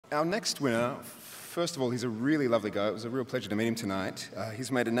Our next winner, first of all, he's a really lovely guy. It was a real pleasure to meet him tonight. He's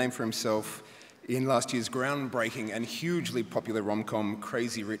made a name for himself in last year's groundbreaking and hugely popular rom-com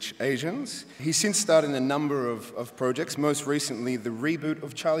Crazy Rich Asians. He's since starred in a number of projects, most recently the reboot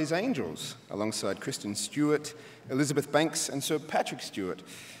of Charlie's Angels, alongside Kristen Stewart, Elizabeth Banks, and Sir Patrick Stewart.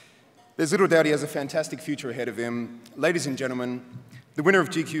 There's little doubt he has a fantastic future ahead of him. Ladies and gentlemen, the winner of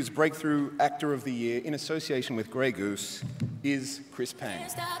GQ's Breakthrough Actor of the Year in association with Grey Goose is Chris Pang.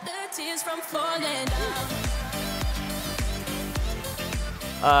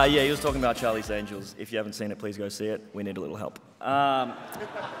 Yeah, he was talking about Charlie's Angels. If you haven't seen it, please go see it. We need a little help.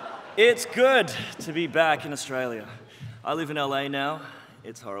 It's good to be back in Australia. I live in LA now.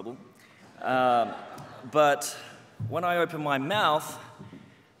 It's horrible. But when I open my mouth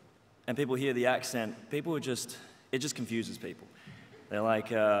and people hear the accent, it just confuses people. They're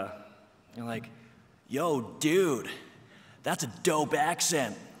like, yo, dude, that's a dope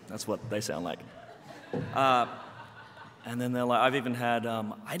accent. That's what they sound like. And then they're like, I've even had,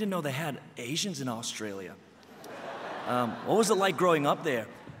 I didn't know they had Asians in Australia. What was it like growing up there?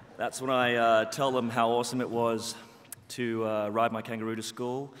 That's when I tell them how awesome it was to ride my kangaroo to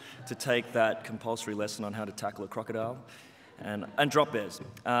school, to take that compulsory lesson on how to tackle a crocodile, and drop bears.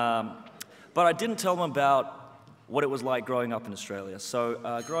 But I didn't tell them about what it was like growing up in Australia.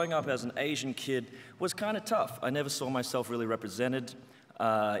 So growing up as an Asian kid was kind of tough. I never saw myself really represented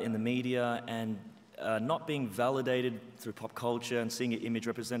in the media, and not being validated through pop culture and seeing your image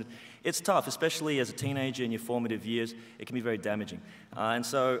represented. It's tough, especially as a teenager in your formative years. It can be very damaging. And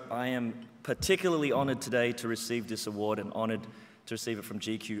so I am particularly honored today to receive this award, and honored to receive it from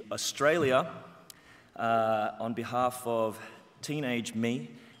GQ Australia on behalf of teenage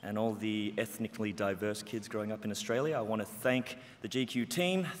me and all the ethnically diverse kids growing up in Australia. I want to thank the GQ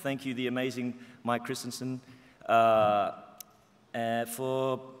team. Thank you, the amazing Mike Christensen, for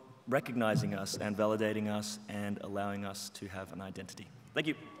recognizing us and validating us and allowing us to have an identity. Thank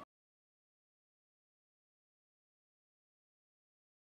you.